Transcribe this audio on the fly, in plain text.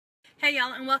Hey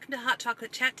y'all, and welcome to Hot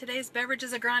Chocolate Chat. Today's beverage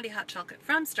is a grande hot chocolate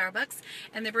from Starbucks,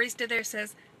 and the barista there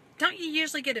says, "Don't you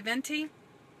usually get a venti?"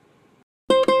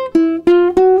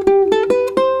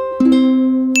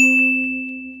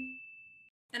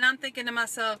 And I'm thinking to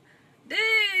myself, dude,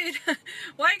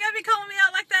 why you gotta be calling me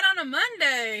out like that on a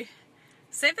Monday?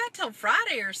 Save that till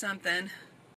Friday or something.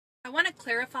 I want to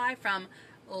clarify from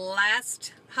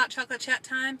last Hot Chocolate Chat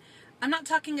time, I'm not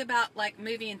talking about like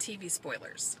movie and TV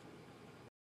spoilers.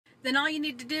 Then all you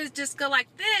need to do is just go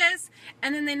like this,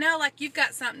 and then they know like you've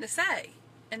got something to say,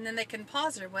 and then they can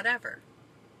pause or whatever.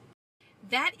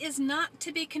 That is not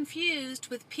to be confused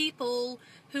with people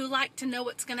who like to know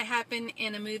what's going to happen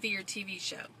in a movie or TV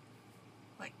show,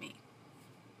 like me.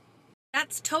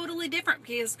 That's totally different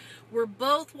because we're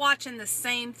both watching the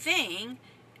same thing,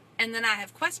 and then I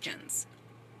have questions.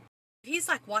 If he's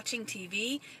like watching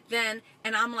TV, then,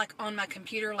 and I'm like on my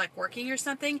computer like working or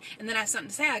something, and then I have something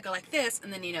to say, I go like this,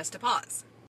 and then he knows to pause.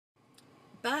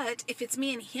 But if it's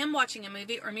me and him watching a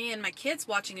movie, or me and my kids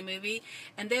watching a movie,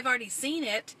 and they've already seen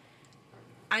it,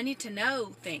 I need to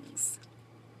know things.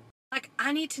 Like,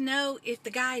 I need to know if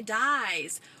the guy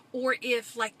dies, or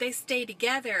if like they stay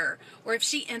together, or if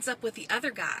she ends up with the other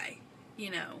guy,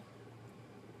 you know.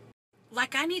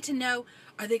 Like, I need to know,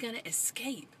 are they going to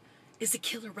escape? Is the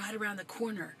killer right around the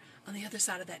corner on the other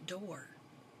side of that door?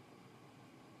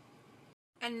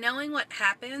 And knowing what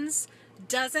happens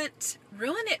doesn't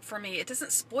ruin it for me. It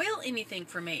doesn't spoil anything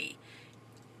for me.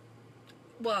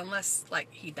 Well, unless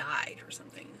like he died or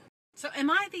something. So am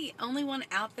I the only one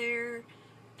out there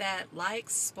that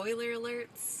likes spoiler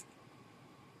alerts?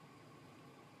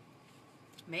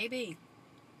 Maybe.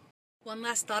 One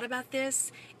last thought about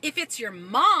this. If it's your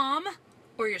mom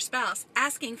or your spouse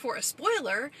asking for a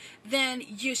spoiler, then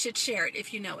you should share it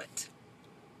if you know it.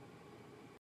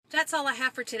 That's all I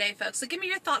have for today, folks. So give me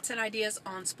your thoughts and ideas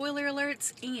on spoiler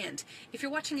alerts, and if you're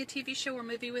watching a TV show or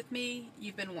movie with me,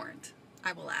 you've been warned.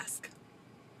 I will ask.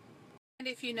 And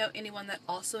if you know anyone that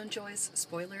also enjoys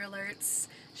spoiler alerts,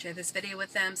 share this video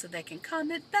with them so they can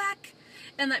comment back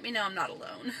and let me know I'm not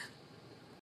alone.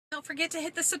 Don't forget to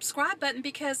hit the subscribe button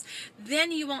because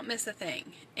then you won't miss a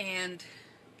thing. And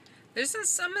there's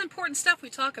some important stuff we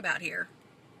talk about here.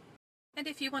 And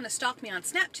if you want to stalk me on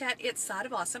Snapchat, it's Side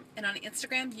of Awesome. And on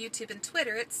Instagram, YouTube, and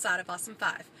Twitter, it's Side of Awesome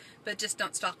 5. But just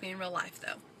don't stalk me in real life,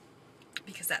 though,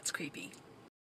 because that's creepy.